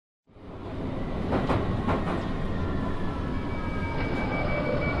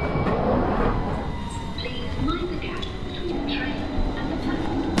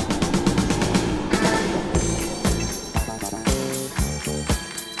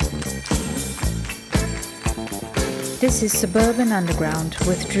This is Suburban Underground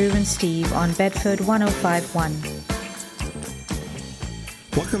with Drew and Steve on Bedford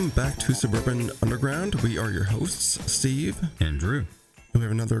 105.1. Welcome back to Suburban Underground. We are your hosts, Steve and Drew. We have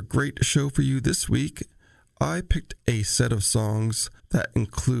another great show for you this week. I picked a set of songs that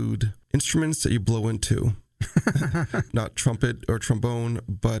include instruments that you blow into. Not trumpet or trombone,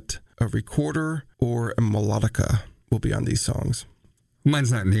 but a recorder or a melodica will be on these songs.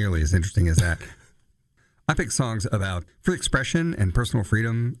 Mine's not nearly as interesting as that. I picked songs about free expression and personal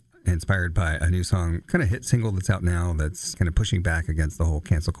freedom, inspired by a new song, kind of hit single that's out now that's kind of pushing back against the whole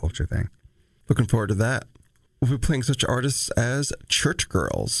cancel culture thing. Looking forward to that. We'll be playing such artists as Church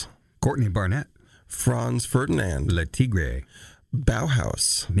Girls, Courtney Barnett, Franz Ferdinand, Le Tigre,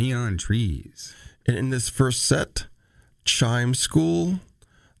 Bauhaus, Neon Trees. And in this first set, Chime School,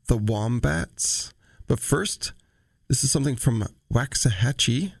 The Wombats. But first, this is something from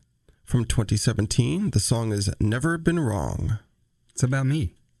Waxahachie from 2017. The song is Never Been Wrong. It's about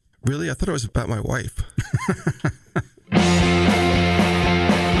me. Really? I thought it was about my wife.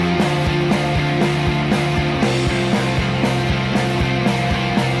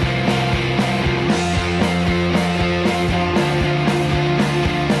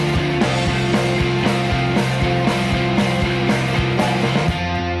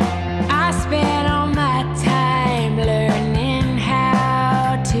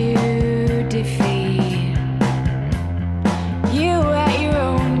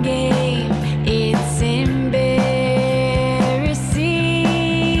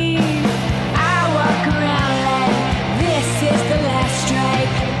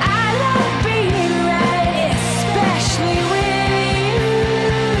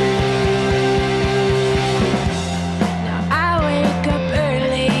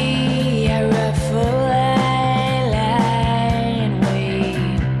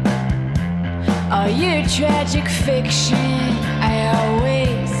 Tragic fiction, I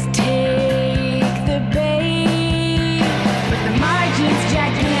always take the bait. But the margin's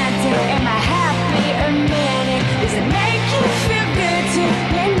gigantic, am I happy or manic? Does it make you feel good to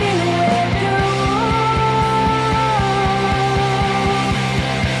blend in with the wall?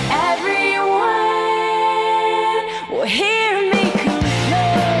 Everyone will hear me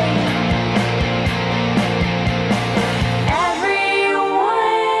complain. Everyone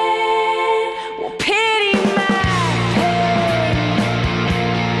will pity my pain.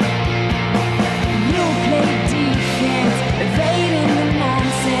 You play defense, evading the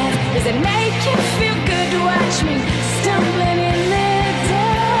nonsense. Does it make you feel good to watch me stumbling in the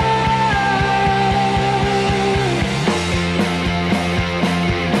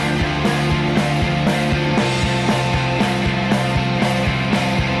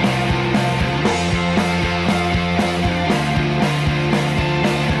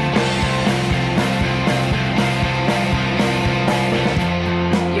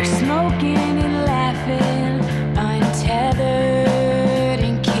You're smoking and laughing, untethered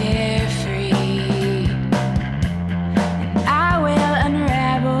and carefree. And I will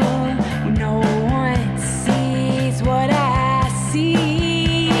unravel when no one sees what I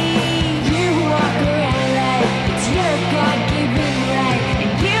see. You walk around like it's your God-given right,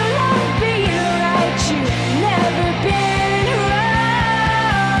 and you love being right. You've never been wrong.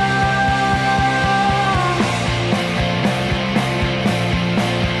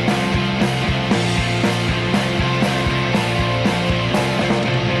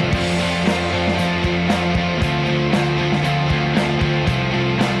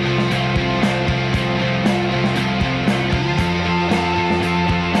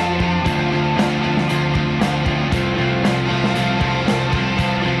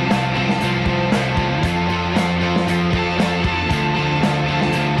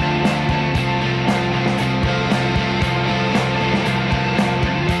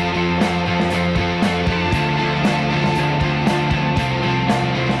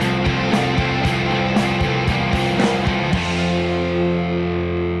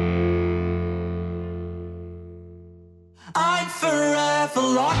 I'm forever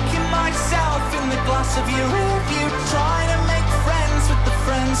locking myself in the glass of your rearview, trying to make friends with the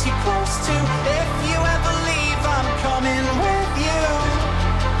friends you're close to. If you ever leave, I'm coming with you.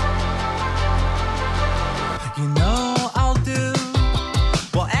 You know I'll do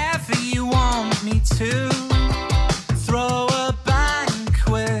whatever you want me to. Throw a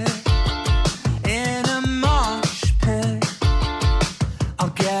banquet in a mosh pit. I'll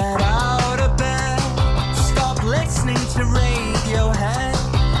get out of bed, stop listening to Radiohead,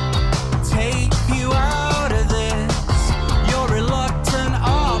 take you out of this, you're reluctant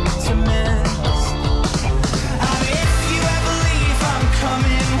optimist. And if you ever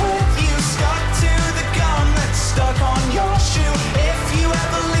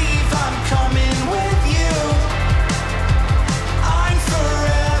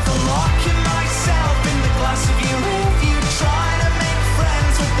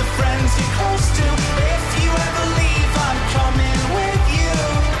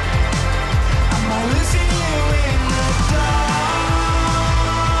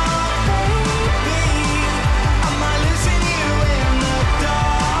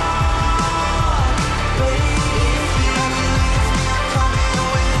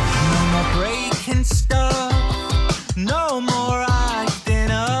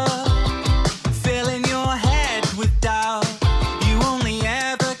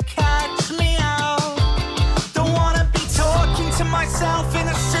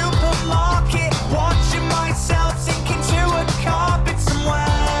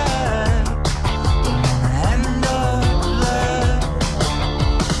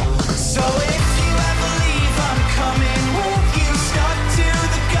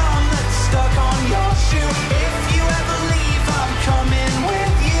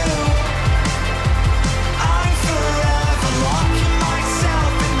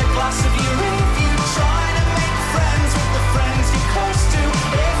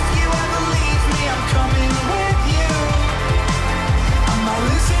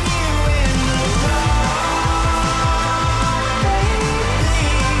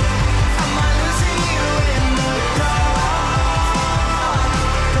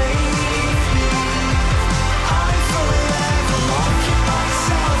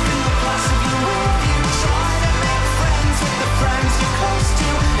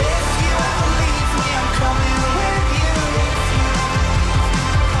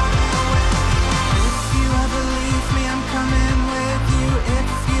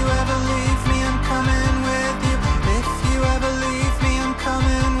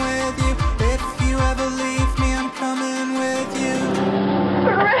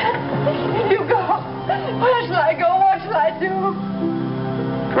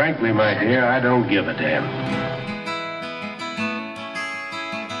Here, I don't give a damn.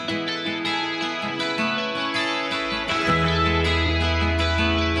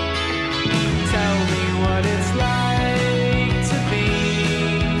 Tell me what it's like to be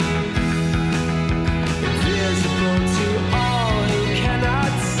invisible to all who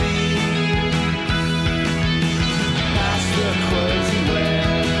cannot see. Past the clothes you wear,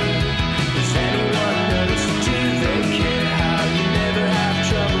 does anyone notice? Do they care how you never have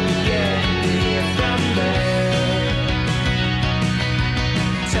trouble getting here from there?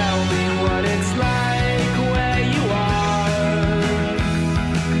 Tell me what it's like where you are.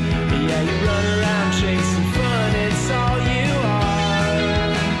 Yeah, you run around chasing fun, it's all you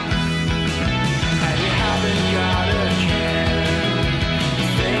are. And you haven't got a care. You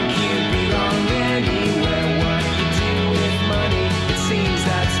think you belong anywhere. What you do with money, it seems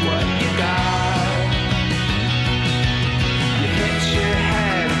that's what you got. You hit your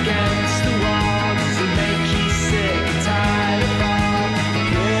head against the wall. Does it make you sick and tired of all the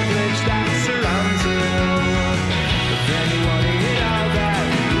privilege that surrounds you? But then you wanted it all that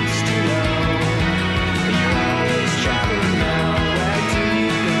you used to know. You're always traveling now. Where do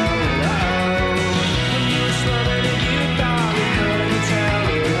you go? Oh, when you were slumming and you thought we couldn't tell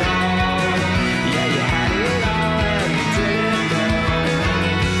it all. Yeah, you had it all and you didn't know.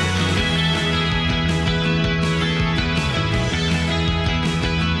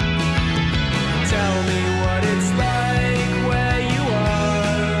 Tell me what it's like where you are.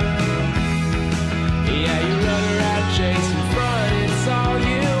 Yeah, you run around chasing fun, it's all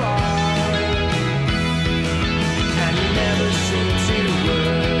you are. And you never seem to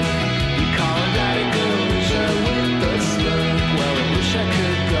work. You call that a collision with the smirk. Well, I wish I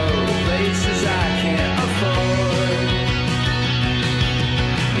could go to places I can't afford.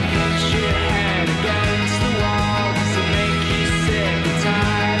 You hit your head against the wall. Does it make you sick and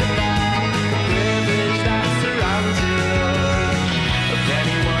tired of all the privilege that surrounds you? But then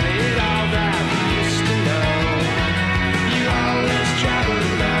you wanted it all that we used to know. You always travel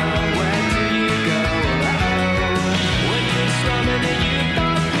now. Where do you go? Oh, when you're slumming and you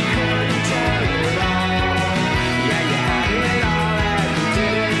thought we couldn't tell it all. Yeah, you had it all and you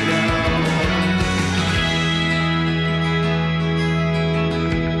didn't know.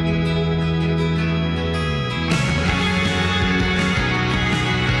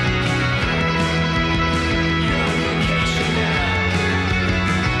 You're on vacation now.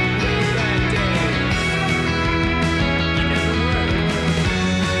 Weekend days. You never work.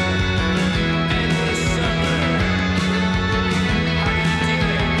 Endless summer. How do you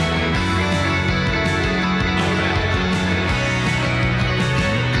do it? Alright.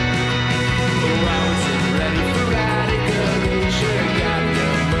 Oh, I wasn't ready for radical. Should've got no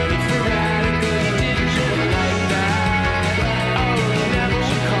money for radical. Didn't you like that? Oh, you never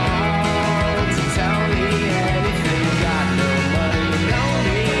would call to tell me anything. Got no money, no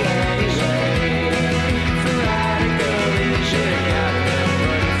need anyway. For radical, should've got no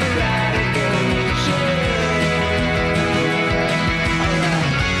money for radical.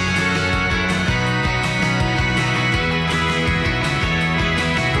 Alright.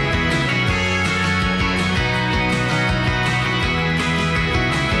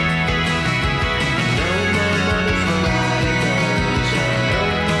 No more money for radical. No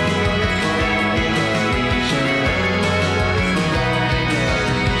more money for radical. No more money for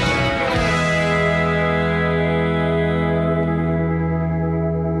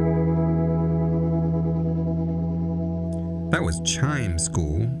That was Chime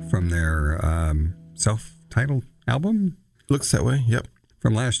School from their self-titled album Looks that way. Yep.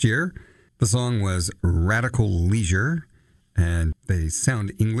 from last year. The song was Radical Leisure, and they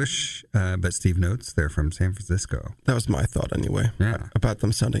sound English, but Steve notes they're from San Francisco. That was my thought anyway. Yeah. About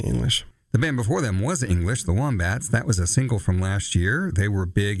them sounding English. The band before them was English, the Wombats. That was a single from last year. They were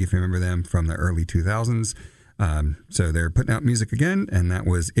big, if you remember them, from the early 2000s. So they're putting out music again, and that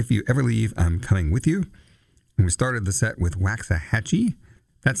was If You Ever Leave, I'm Coming With You. And we started the set with Waxahachie.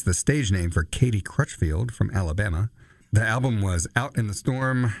 That's the stage name for Katie Crutchfield from Alabama. The album was Out in the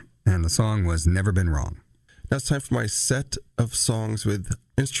Storm, and the song was Never Been Wrong. Now it's time for my set of songs with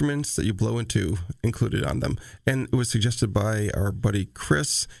instruments that you blow into included on them. And it was suggested by our buddy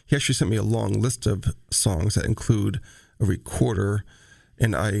Chris. He actually sent me a long list of songs that include a recorder,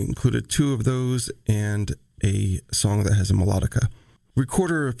 and I included two of those and a song that has a melodica.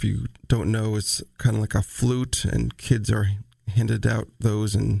 Recorder, if you don't know, is kind of like a flute, and kids are handed out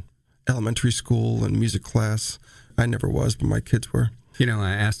those in elementary school and music class. I never was, but my kids were. You know,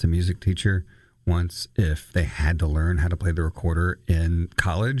 I asked a music teacher once if they had to learn how to play the recorder in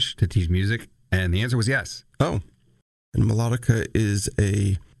college to teach music, and the answer was yes. Oh. And melodica is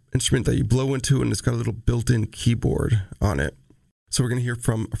a instrument that you blow into, and it's got a little built-in keyboard on it. So we're going to hear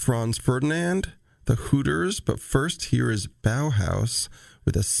from Franz Ferdinand, the Hooters, but first here is Bauhaus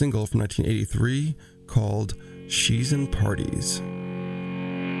with a single from 1983 called She's in Parties.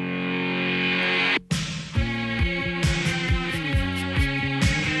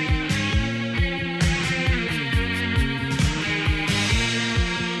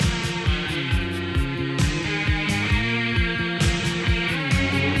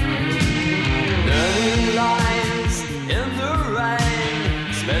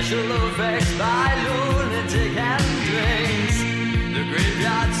 Special effects by lunatic and drinks. The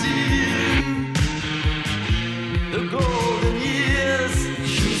graveyard scene, the golden years.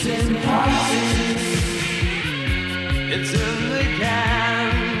 She's in parties. It's in the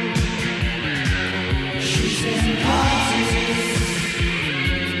can. She's in parties.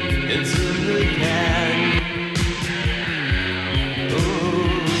 It's in the can.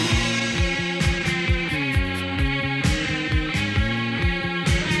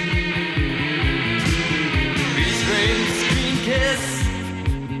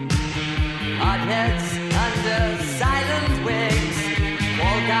 Heads under silent wigs.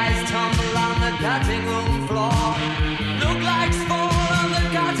 All guys tumble on the cutting room floor. Look like fall on the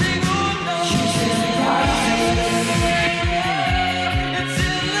cutting room floor. She's in the parties. It's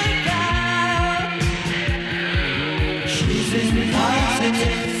in the car. She's in the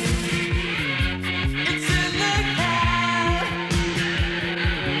parties. It's in the car.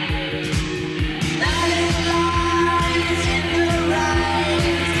 Night lies in the rain.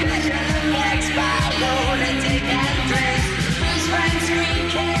 Lunatic and drinks, freeze frame screen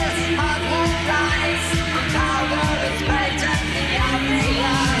kiss, hot wood lights, powder is baked at the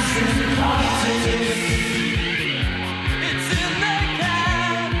obvious. It's in the parties. It's in the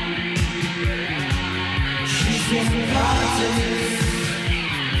can. She's in the parties.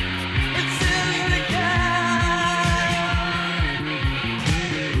 It's in the can.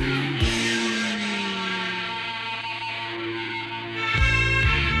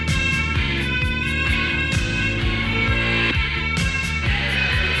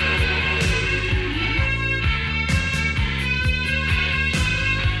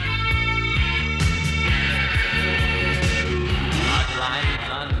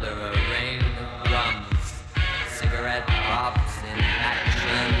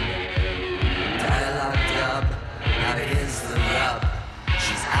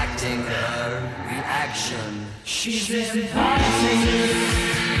 She's in parties.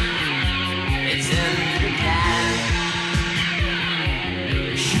 It's in the can.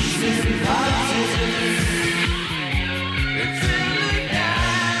 She's in parties. It's in the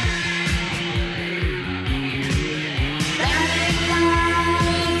can. Static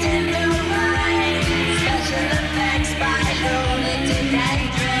lines in the rain. Special effects by lunatic and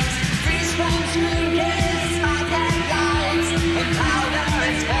drinks. Freeze frame screen kiss, hot headlights. The powder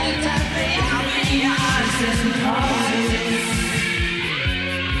is paint of the ambiance. It's in parties.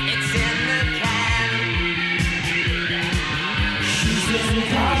 It's in the can. She's in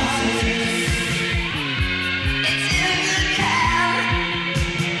parties. It's in the can.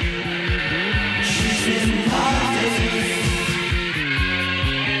 She's in parties.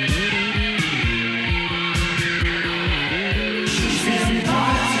 She's in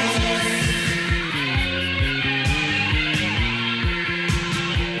parties.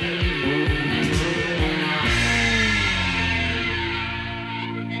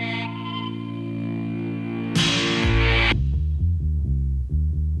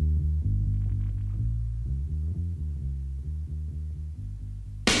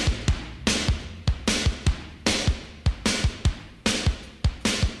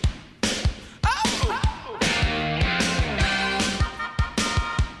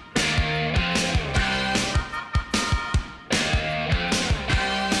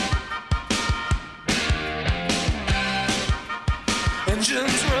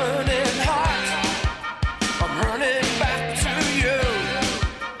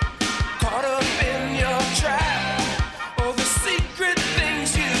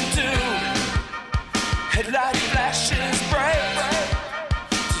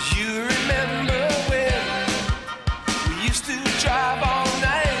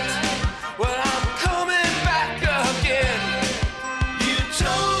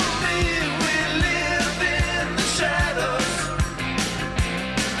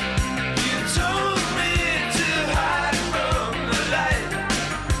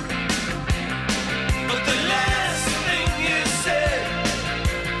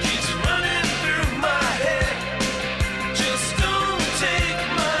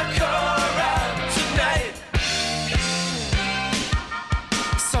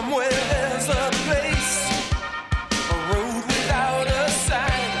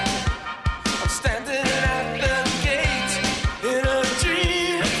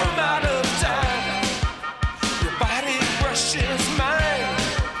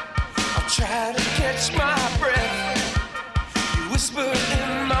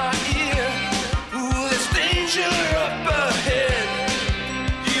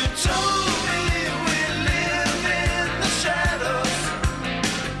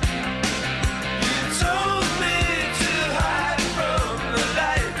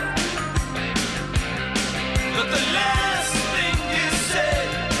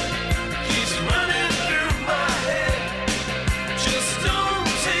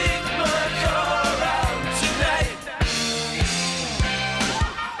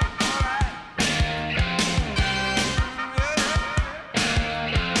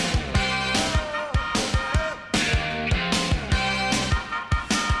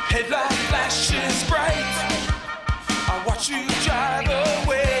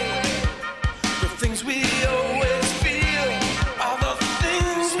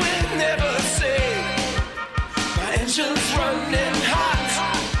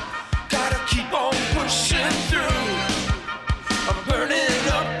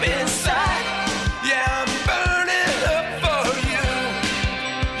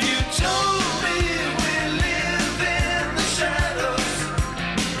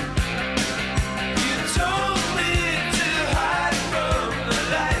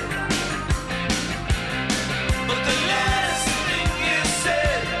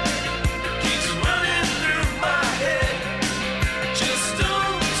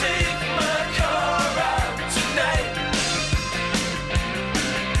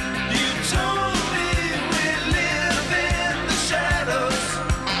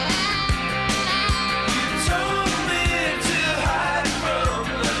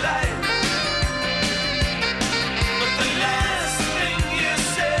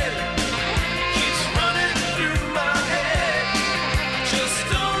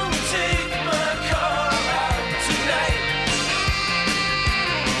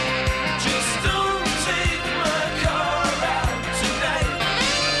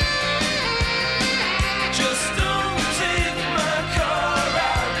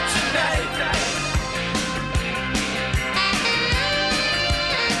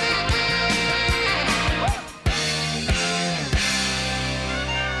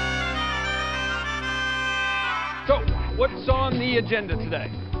 So, what's on the agenda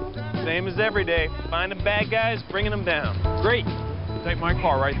today? Same as every day. Finding bad guys, bringing them down. Great. Take my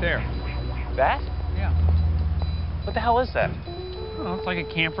car right there. That? Yeah. What the hell is that? Oh, it's like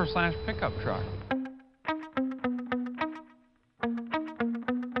a camper slash pickup truck.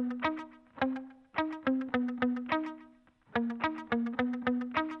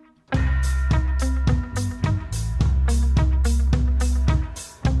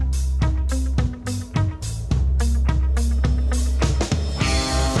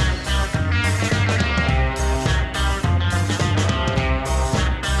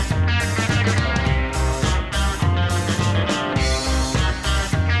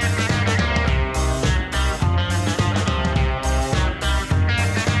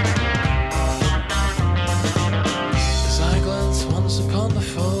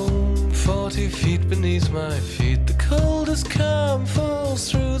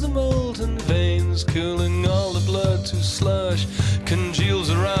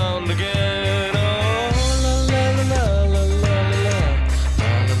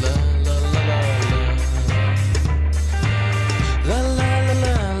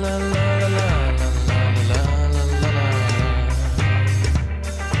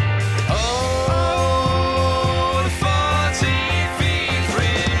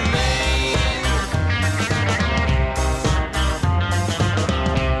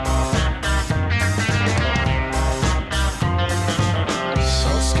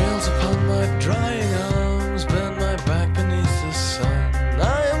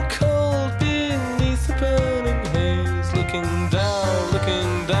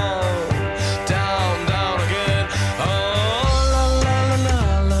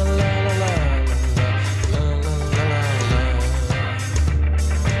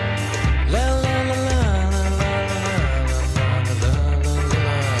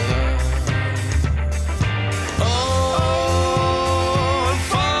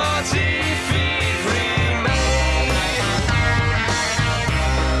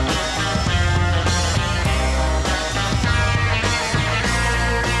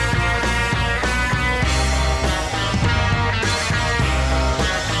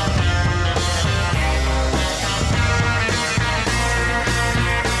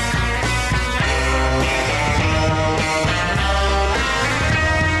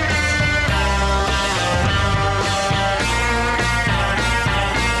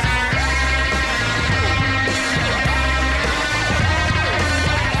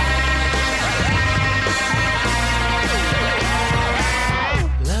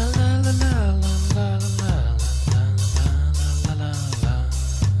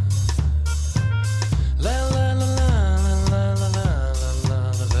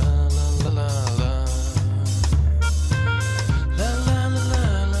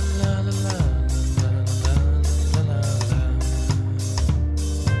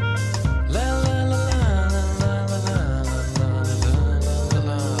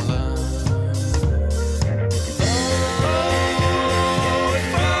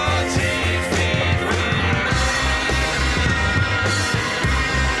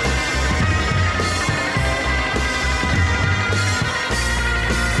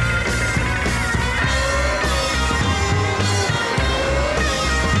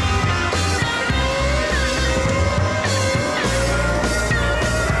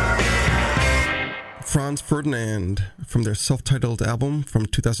 Franz Ferdinand from their self-titled album from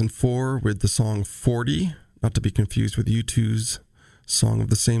 2004 with the song 40, not to be confused with U2's song of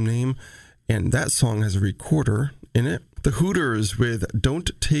the same name. And that song has a recorder in it. The Hooters with Don't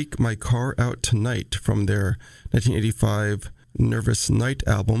Take My Car Out Tonight from their 1985 Nervous Night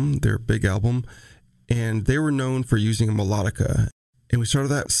album, their big album. And they were known for using a melodica. And we started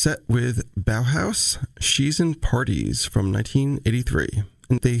that set with Bauhaus, She's in Parties from 1983.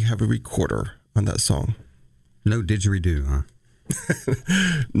 And they have a recorder on that song. No didgeridoo, huh?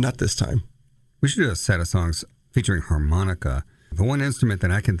 Not this time. We should do a set of songs featuring harmonica. The one instrument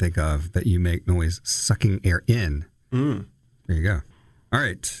that I can think of that you make noise sucking air in. There you go. All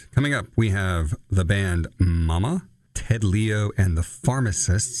right. Coming up, we have the band Mama, Ted Leo and the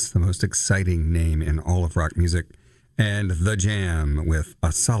Pharmacists, the most exciting name in all of rock music, and The Jam with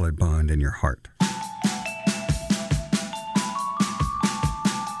A Solid Bond in Your Heart.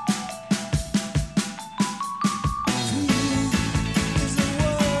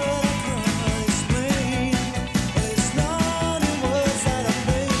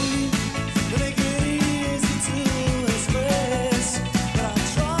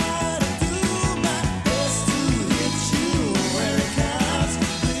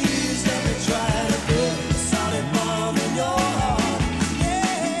 Solid bomb in your heart.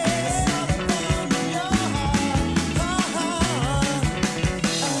 Yeah.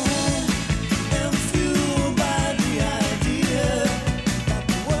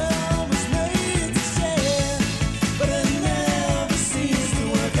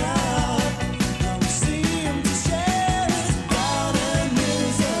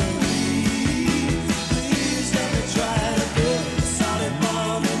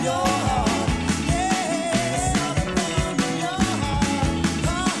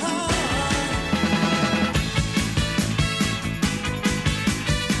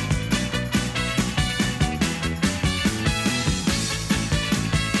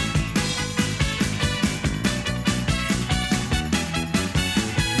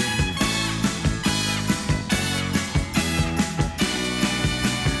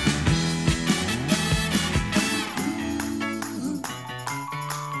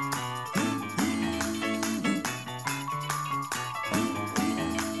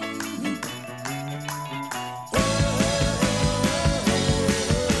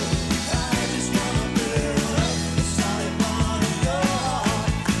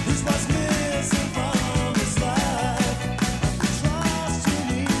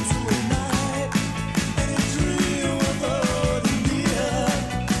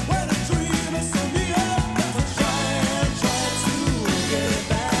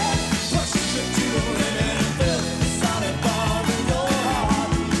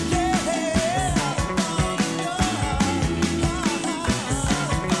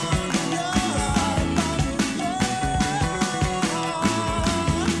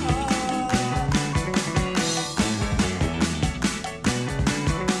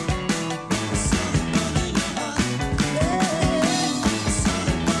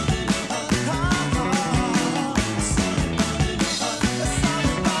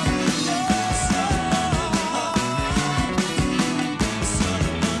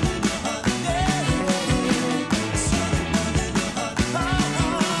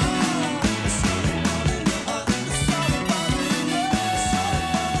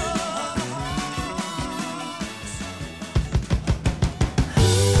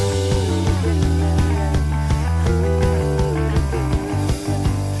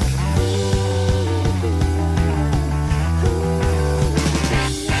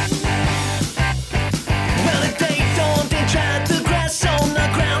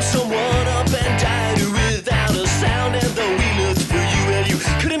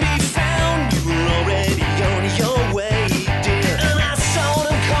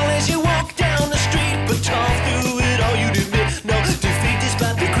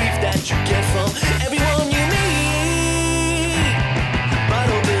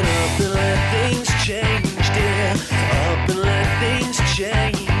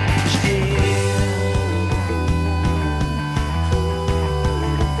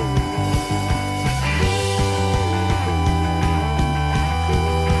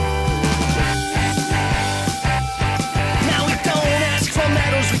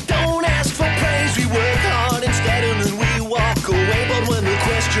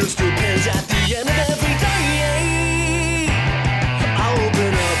 question still pens at the end of every day. I'll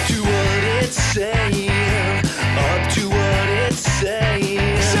open up to what it's saying, up to what it's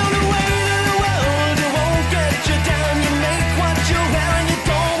saying. So the way of the world, it won't get you down. You make what you wear and you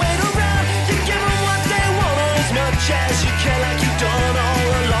don't wait around. You give them what they want as much as you can, like you've done all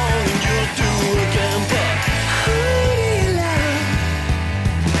along, and you'll do again. But who do you love?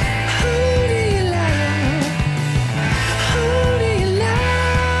 Who do you love? Who do you love?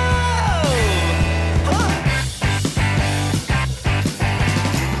 Huh?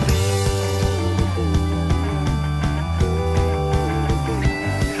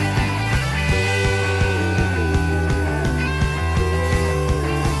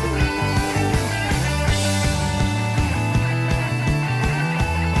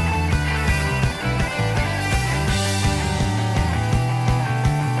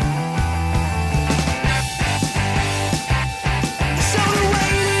 So the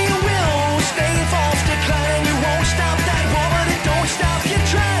way that you will stay false decline. You won't stop that war, but it don't stop you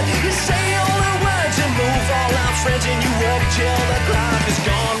trying. You say all the words and move all our friends, and you walk till the clock has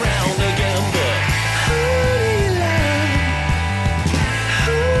gone round again. But who do you love?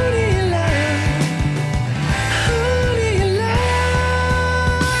 Who do you love? Who do you love?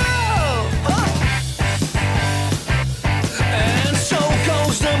 And so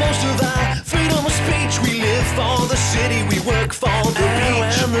goes the most of our freedom of speech. We live for the city, we work for the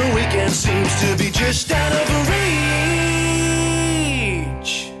beach. And the weekend seems to be just out of reach.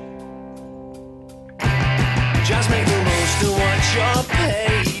 Just make the most of what you're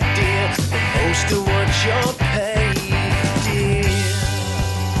paid, dear. The most of what you're paid, dear.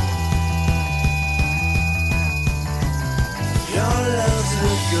 Your love's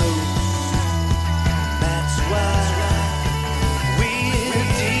a ghost. That's why we're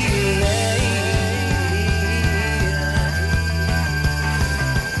delayed.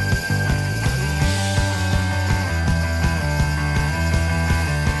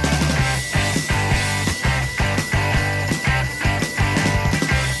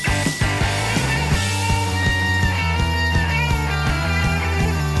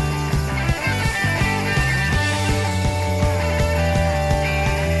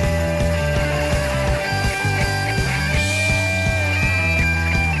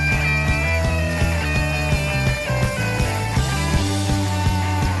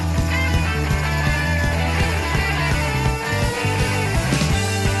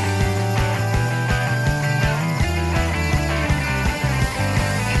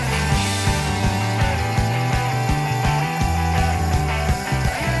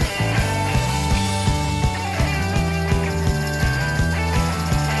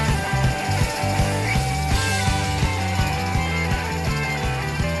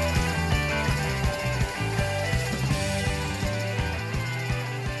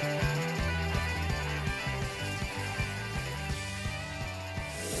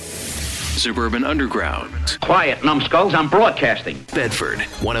 Suburban Underground. Quiet, numbskulls, I'm broadcasting. Bedford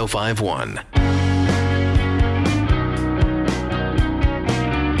 105.1.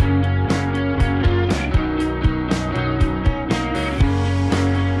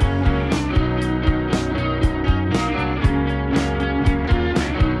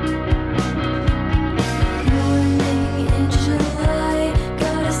 Morning in July,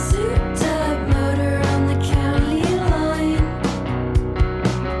 got a souped-up motor on the county line.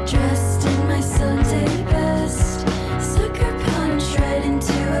 Dressed in my Sunday best, sucker punch right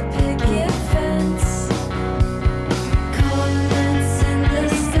into a picket fence.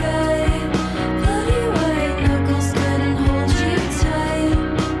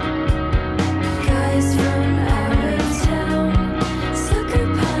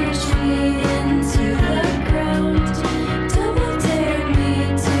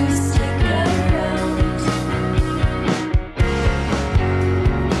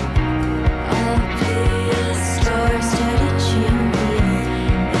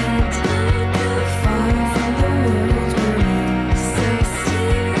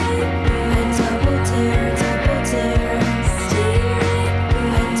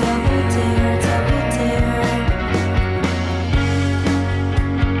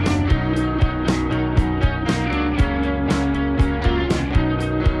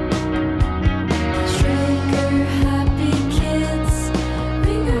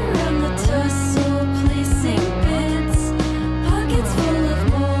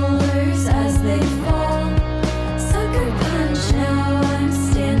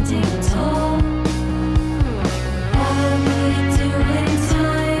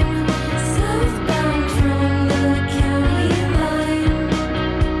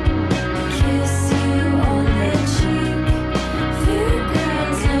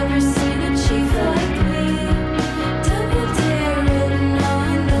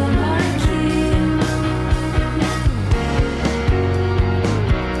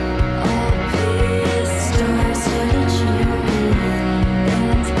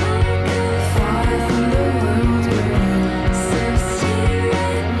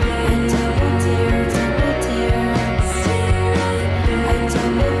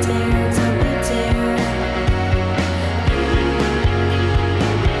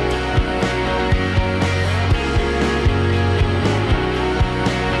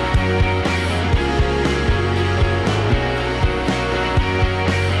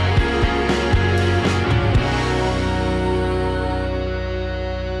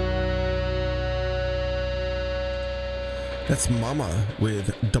 That's Mama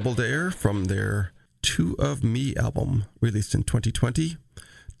with Double Dare from their Two of Me album, released in 2020.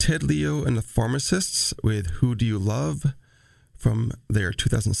 Ted Leo and the Pharmacists with Who Do You Love from their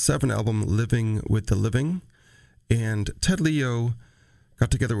 2007 album, Living with the Living. And Ted Leo got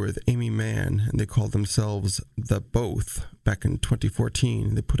together with Amy Mann, and they called themselves The Both back in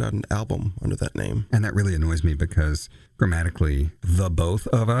 2014. They put out an album under that name. And that really annoys me because grammatically, the both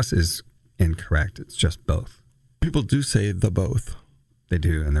of us is incorrect. It's just both. People do say the both. They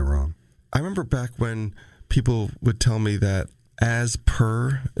do, and they're wrong. I remember back when people would tell me that as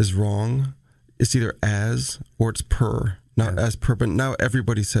per is wrong. It's either as or it's per, not as per. But now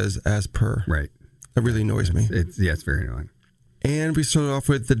everybody says as per. Right. That really annoys me. It's very annoying. And we started off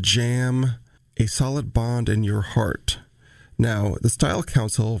with The Jam, A Solid Bond in Your Heart. Now, the Style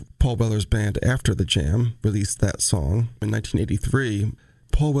Council, Paul Weller's band after The Jam, released that song in 1983.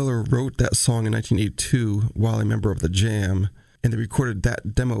 Paul Weller wrote that song in 1982 while a member of The Jam, and they recorded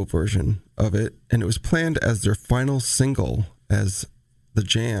that demo version of it, and it was planned as their final single as The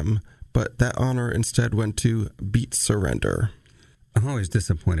Jam, but that honor instead went to Beat Surrender. I'm always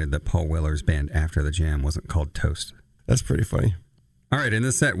disappointed that Paul Weller's band after The Jam wasn't called Toast. That's pretty funny. All right, in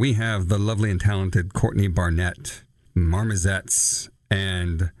this set, we have the lovely and talented Courtney Barnett, Marmosettes,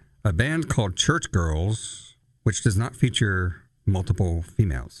 and a band called Church Girls, which does not feature multiple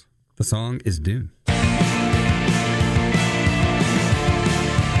females. The song is Dune.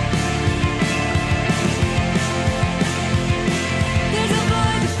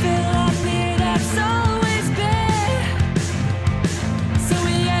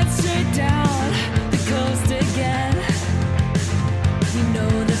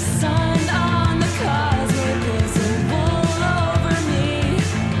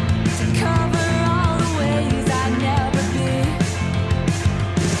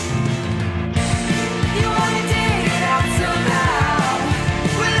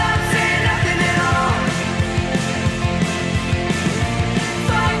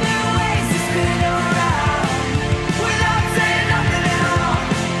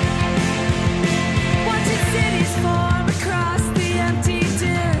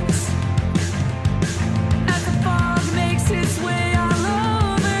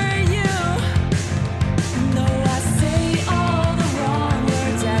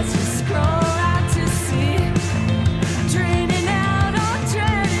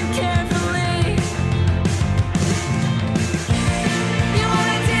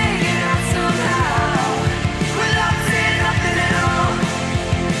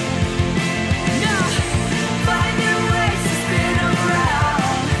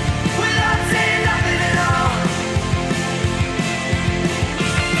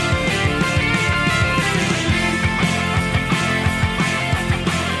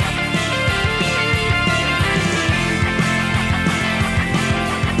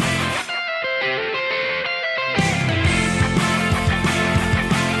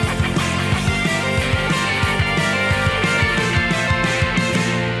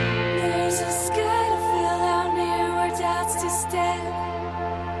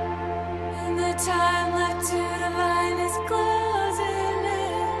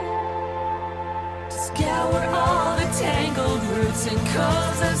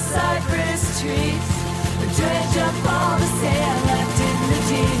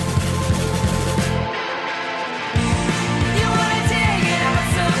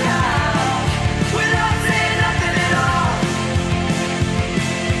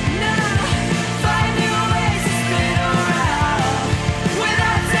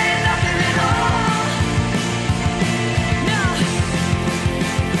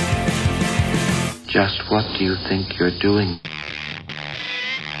 Just what do you think you're doing?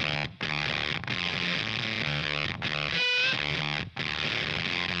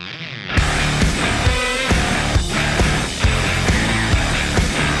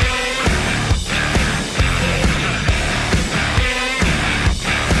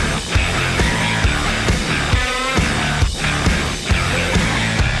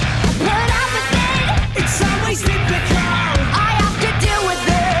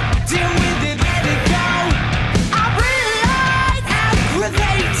 I really love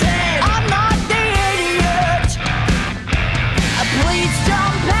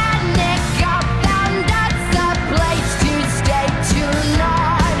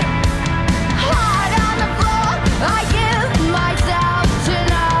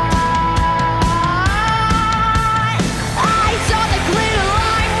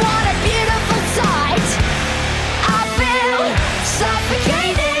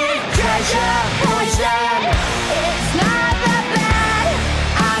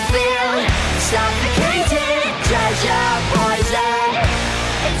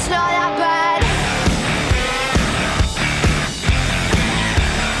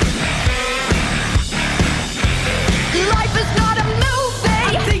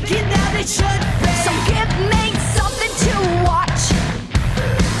should be. So give me something to watch.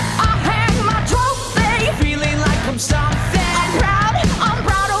 I'll hang my trophy, Feeling like I'm something. I'm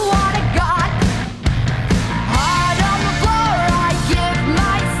proud of what I got. Heart on the floor, I give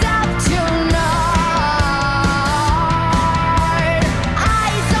myself tonight.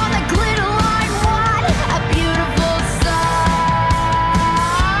 Eyes on the glitter line, what a beautiful sight.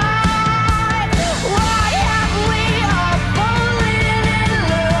 What have we all fallen in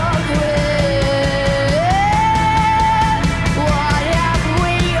love with? What have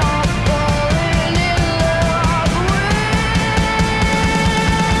we all fallen in love with?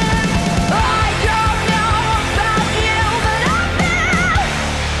 I don't know about you, but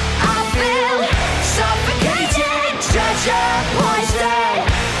I feel suffocated, treasure poison.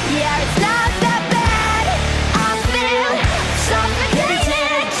 Yeah, it's not that bad. I feel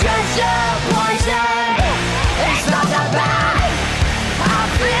suffocated, treasure poison. It's not that bad. I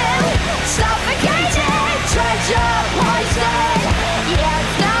feel suffocated, treasure poison. Yeah,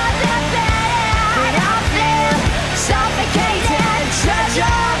 it's not that bad. I feel suffocated,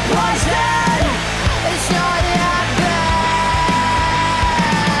 treasure poison. It's not that bad.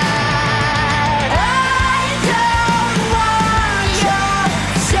 I don't want your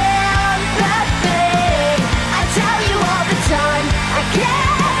sympathy. I tell you all the time, I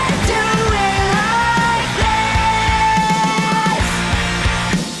can't do it like this.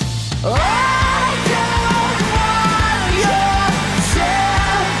 I don't want your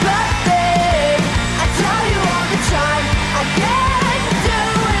sympathy. I tell you all the time, I can't do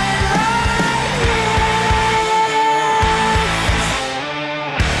it like this.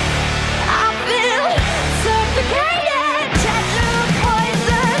 I feel suffocated, treasure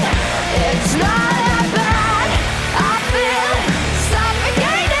poison. It's not that bad. I feel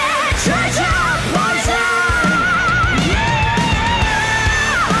suffocated, treasure poison. Yeah,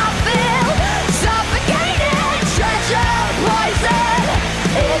 I feel suffocated, treasure poison.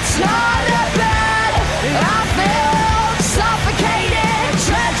 It's not that bad. I feel suffocated,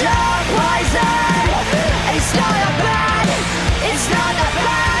 treasure poison. It's not that bad. It's not that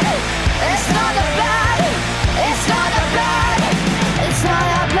bad. It's not that bad. It's not that bad. It's not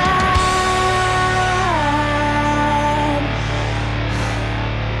that bad.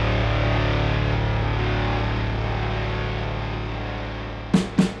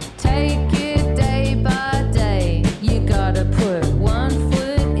 Take it day by day. You gotta put one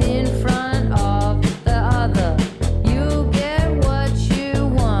foot in front of the other. You'll get what you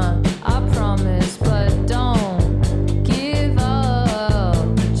want, I promise, but don't give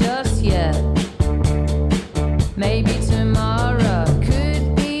up just yet. Maybe tomorrow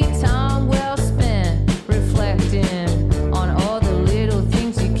could be time well spent reflecting on all the little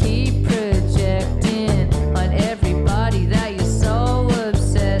things you keep projecting on everybody that you're so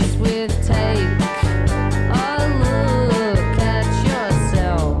obsessed with. Take a look at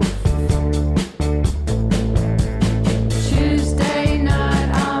yourself. Tuesday night,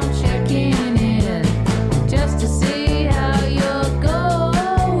 I'm checking in just to see how you're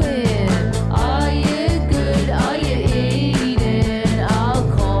going. Are you good? Are you eating? I'll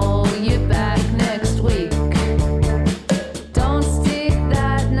call you back next week. Don't stick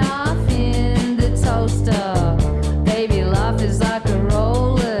that knife in the toaster. Baby, life is like a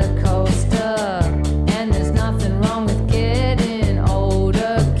roller coaster, and there's nothing wrong with getting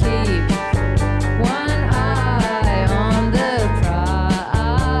older. Keep one eye on the prize.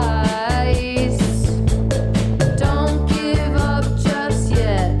 Don't give up just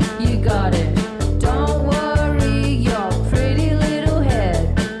yet. You got it. Don't worry your pretty little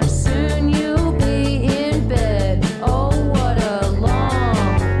head. Soon you'll be in bed. Oh, what a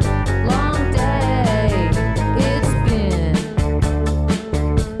long, long day it's been.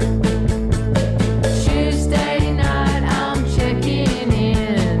 Tuesday night, I'm checking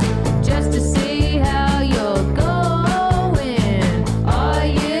in just to see how you're going. Are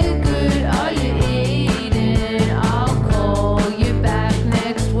you good? Are you eating? I'll call you back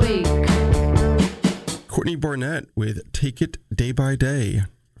next week. Courtney Barnett with Take It Day by Day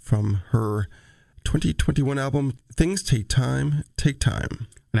from her 2021 album, Things Take Time, Take Time.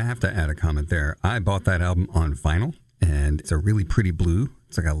 And I have to add a comment there. I bought that album on vinyl, and it's a really pretty blue.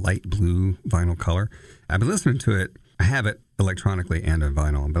 It's like a light blue vinyl color. I've been listening to it. I have it electronically and on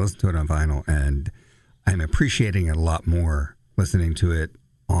vinyl. I've been listening to it on vinyl, and I'm appreciating it a lot more listening to it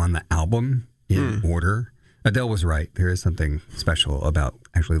on the album in order. Adele was right. There is something special about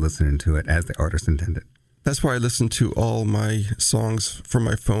actually listening to it as the artist intended. That's why I listen to all my songs from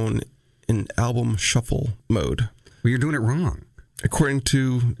my phone in album shuffle mode. Well, you're doing it wrong. according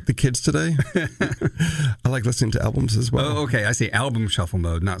to the kids today. I like listening to albums as well. Oh, okay. I see album shuffle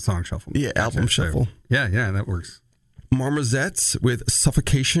mode, not song shuffle. Yeah, album shuffle. Yeah, that works. Marmozets with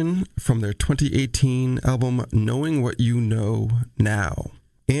Suffocation from their 2018 album Knowing What You Know Now.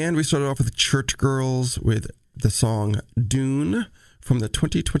 And we started off with Church Girls with the song Dune from the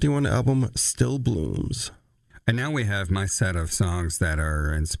 2021 album Still Blooms. And now we have my set of songs that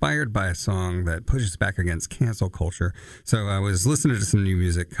are inspired by a song that pushes back against cancel culture. So I was listening to some new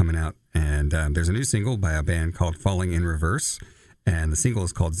music coming out, and there's a new single by a band called Falling in Reverse, and the single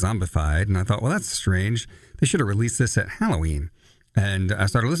is called Zombified. And I thought, well, that's strange. They should have released this at Halloween. And I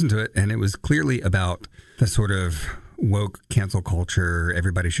started listening to it, and it was clearly about the sort of woke cancel culture,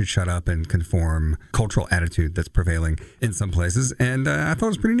 everybody should shut up and conform cultural attitude that's prevailing in some places. And I thought it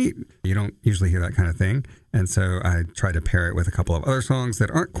was pretty neat. You don't usually hear that kind of thing. And so I tried to pair it with a couple of other songs that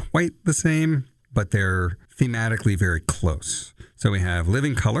aren't quite the same, but they're thematically very close. So we have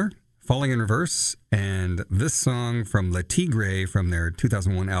Living Color, Falling in Reverse, and this song from Le Tigre from their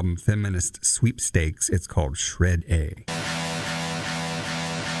 2001 album Feminist Sweepstakes. It's called Shred A.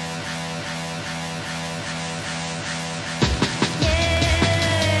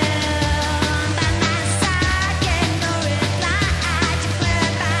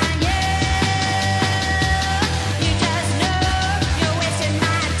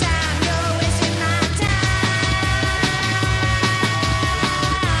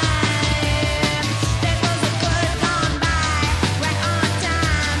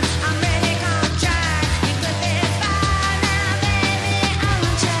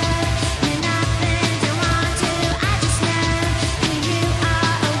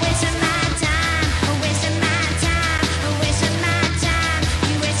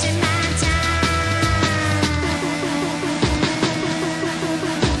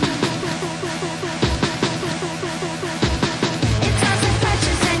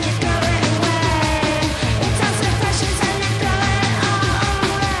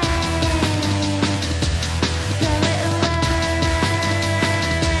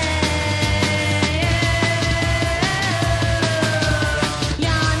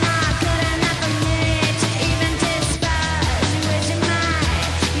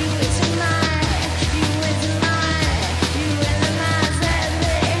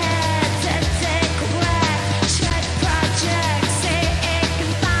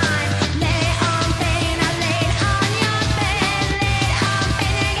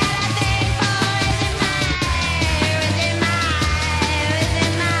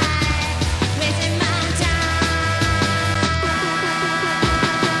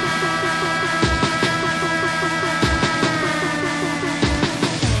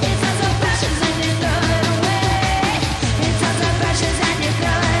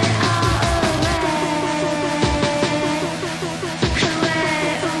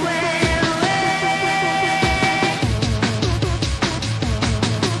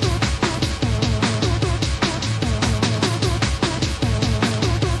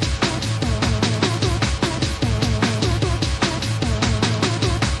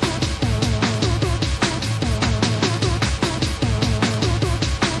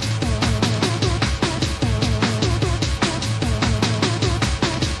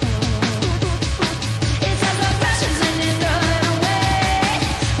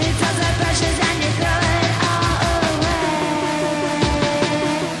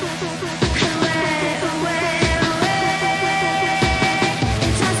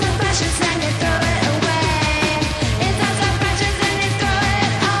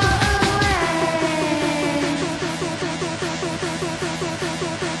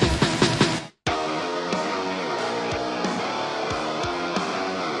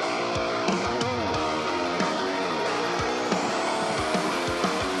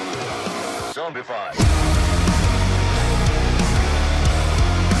 Zombified.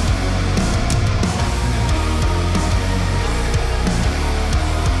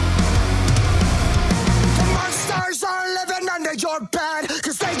 Monsters are living under your bed,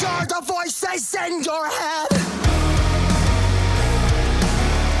 'cause they are the voices in your head.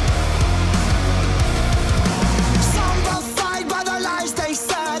 Zombified by the lies they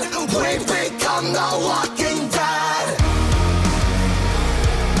said, we've become the walking dead.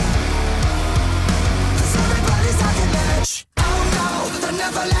 'Cause everybody's on an edge. Oh no, they'll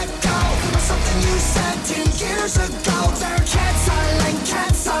never let go of something you said 10 years ago. They're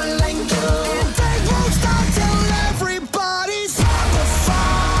canceling you. And they won't stop till everybody's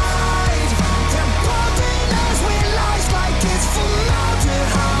zombified. They're pumping us with lies like it's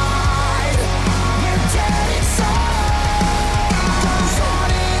formaldehyde. We're dead inside. Goes on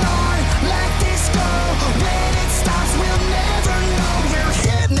and on, let this go. When it stops, we'll never know.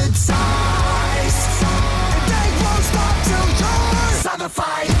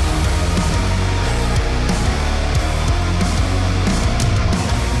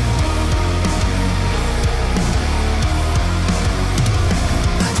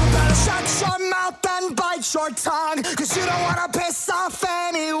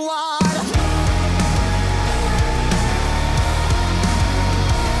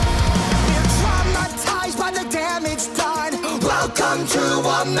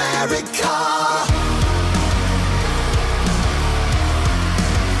 America.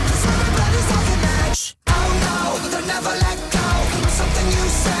 'Cause everybody's talking that shit. Oh no, they'll never let go. Something you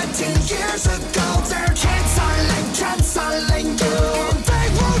said 10 years ago. They're canceling you. They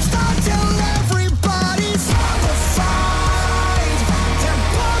won't stop till everybody's horrified. They're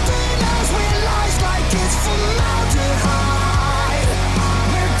pumping us with lies like it's formaldehyde.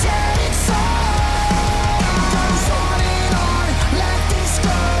 We're dead inside. Goes on and on, let this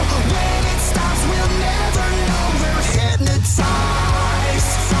go. When it stops, we'll never know. We're hypnotized.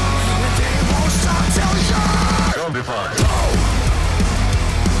 And they won't stop till you're Zombified.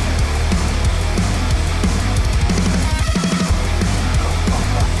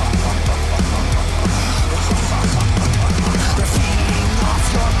 They're feeding off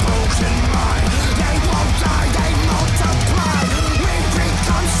your broken mind. They won't die, they multiply. We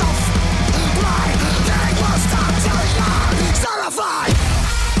become so blind. They won't stop till you're certified.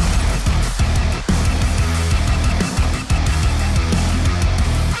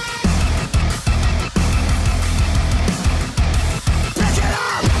 Pick it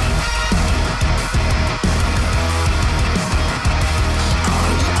up.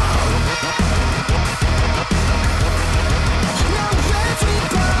 Now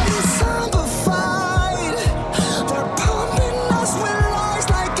everybody's zombified. They're pumping us with lies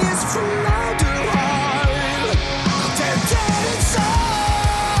like it's formaldehyde. They're dead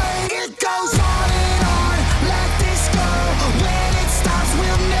inside. It goes on and on. Let this go. When it stops,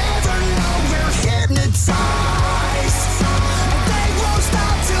 we'll never know. We're hypnotized. And they won't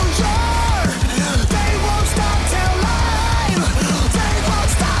stop till you're. They won't stop till I'm. They won't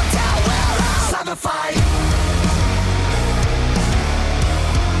stop till we're all zombified.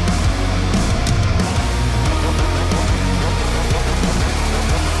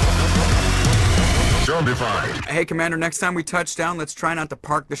 Zombified. Hey, Commander, next time we touch down, let's try not to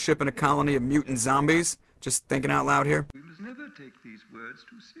park the ship in a colony of mutant zombies. Just thinking out loud here. We must never take these words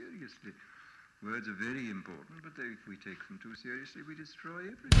too seriously. Words are very important, but if we take them too seriously, we destroy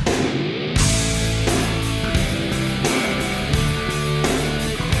everything.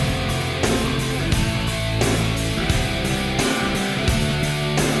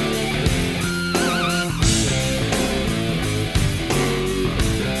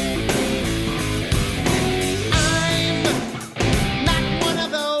 I'm not one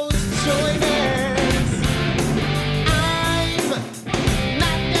of those joiners. I'm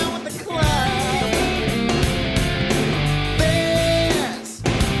not down with the club. There's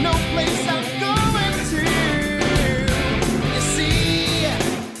no place I'm going to. You see,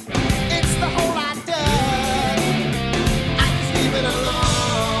 it's the whole idea. I just leave it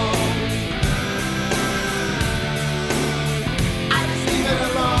alone. I just leave it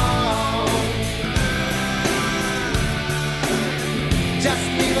alone. Just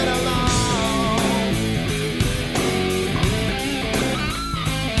leave it alone.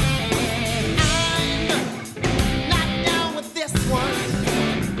 I'm not down with this one.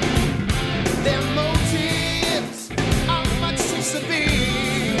 Their motives are much too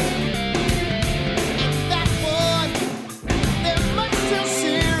severe. In that one, they're much too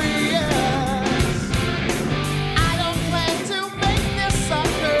serious. I don't plan to make this a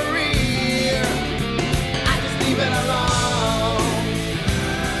career. I just leave it alone.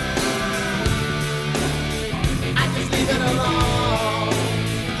 I just leave it alone.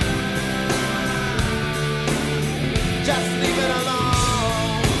 Just leave it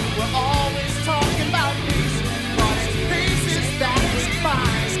alone. We're always talking about peace. Cause peace is that which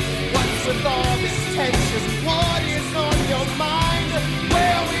binds. What's with all this tension? What is on your mind?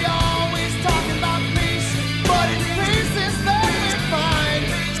 Well, we always talking about peace, but in peace is that we find.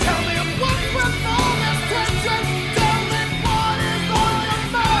 Tell me what's with all this tension? Tell me what is on your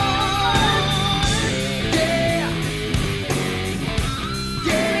mind? Yeah.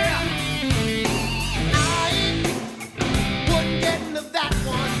 Yeah. I wouldn't get into that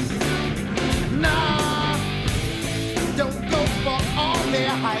one. Nah, don't go for all their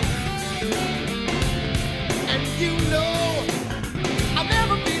hype. And you know I'll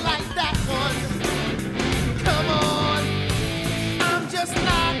never be like that one. Come on, I'm just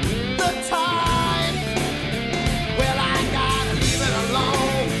not the type. Well, I gotta leave it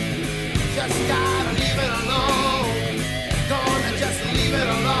alone. Just gotta leave it alone. Gonna just leave it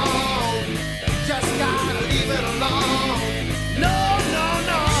alone. Just gotta leave it alone. No, no,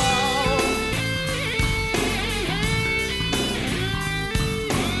 no.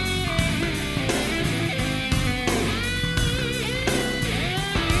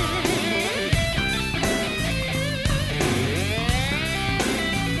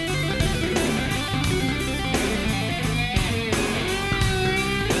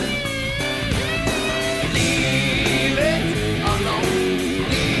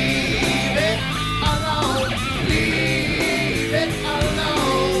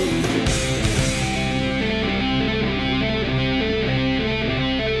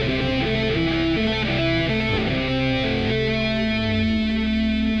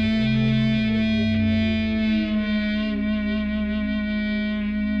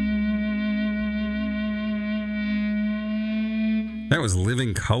 That was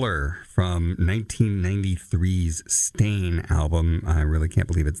Living Color from 1993's Stain album. I really can't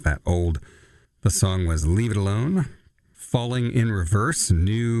believe it's that old. The song was Leave It Alone. Falling in Reverse,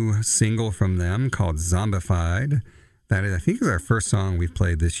 new single from them called Zombified. That is, I think, is our first song we've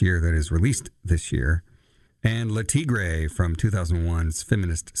played this year that is released this year. And Le Tigre from 2001's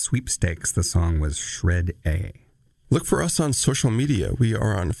Feminist Sweepstakes. The song was Shred A. Look for us on social media. We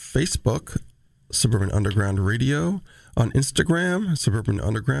are on Facebook, Suburban Underground Radio, on Instagram, Suburban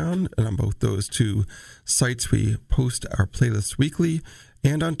Underground, and on both those two sites we post our playlists weekly,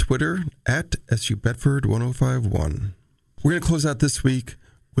 and on Twitter at SU Bedford 1051. We're going to close out this week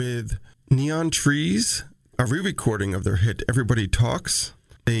with Neon Trees, a re-recording of their hit Everybody Talks.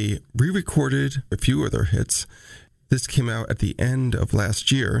 They re-recorded a few of their hits. This came out at the end of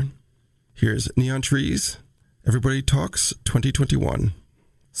last year. Here's Neon Trees, Everybody Talks 2021.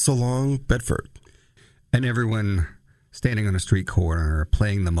 So long, Bedford. And everyone standing on a street corner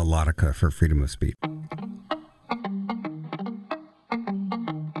playing the melodica for freedom of speech.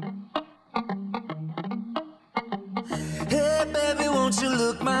 Hey baby, won't you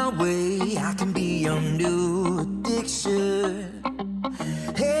look my way? I can be your new addiction.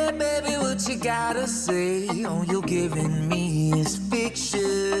 Hey baby, what you gotta say? All you're giving me is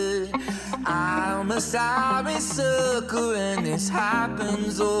fiction. I'm a sorry sucker and this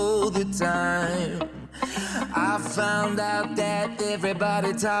happens all the time. I found out that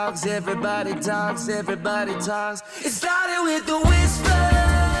everybody talks, everybody talks, everybody talks. It started with the whisper,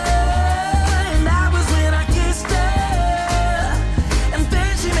 and that was when I kissed her. And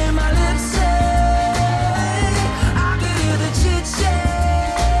then she made my lips say, I can hear the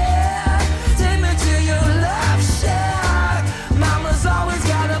chit-chat. Take me to your love shack. Mama's always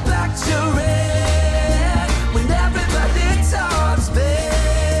got a back to red when everybody talks bad.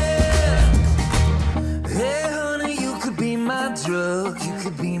 Hey honey, you could be my drug, you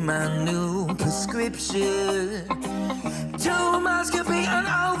could be my new prescription. Too much could be an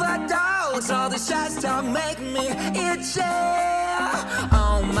overdose. All the shots don't make me itchy.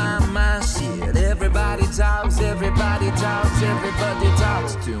 On my shit. Everybody talks, everybody talks, everybody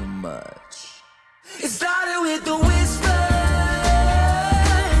talks too much. It started with the whisper,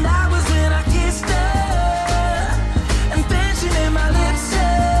 and that was when I kissed her. And then she made my lips say,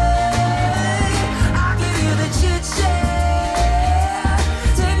 I can hear the chit-chat.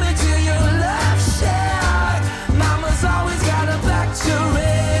 Take me to your love shack. Mama's always got a back to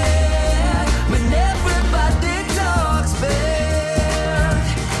red when everybody talks back.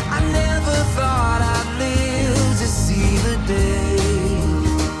 I never thought I'd live to see the day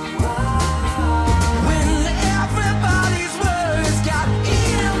when everybody's words got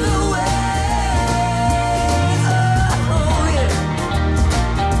in the way. Oh yeah.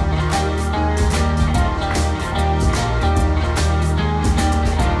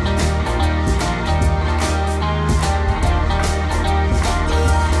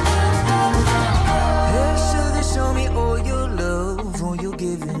 Hey sugar, show me all your love. All you're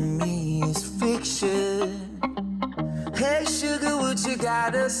giving me is fiction. Hey sugar, what you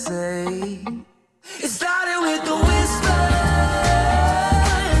gotta say? It started with the whisper,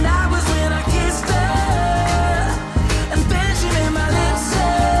 and that was when I kissed her. And then she made my lips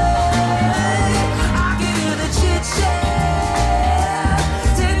say, I can hear the chit-chat.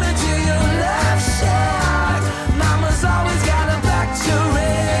 Take me to your love shack. Mama's always got a back to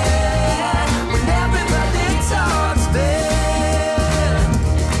red when everybody talks bad.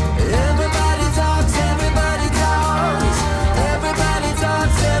 Everybody talks, everybody talks. Everybody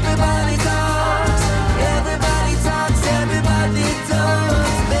talks, everybody talks.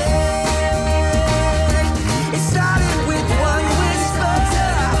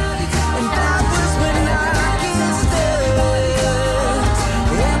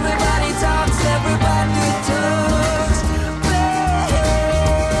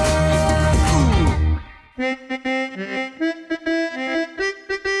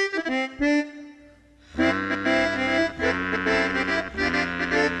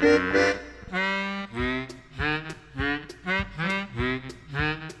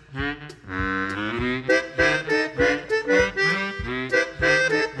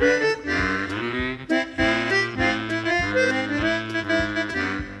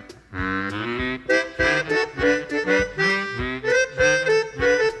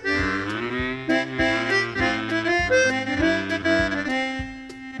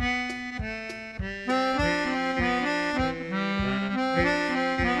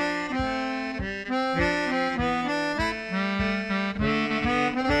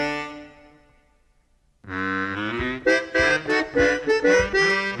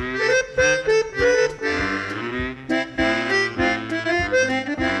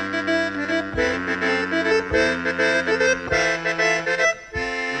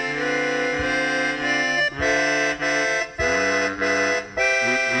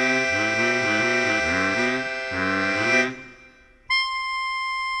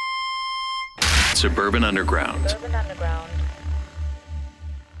 Suburban Underground. Urban Underground.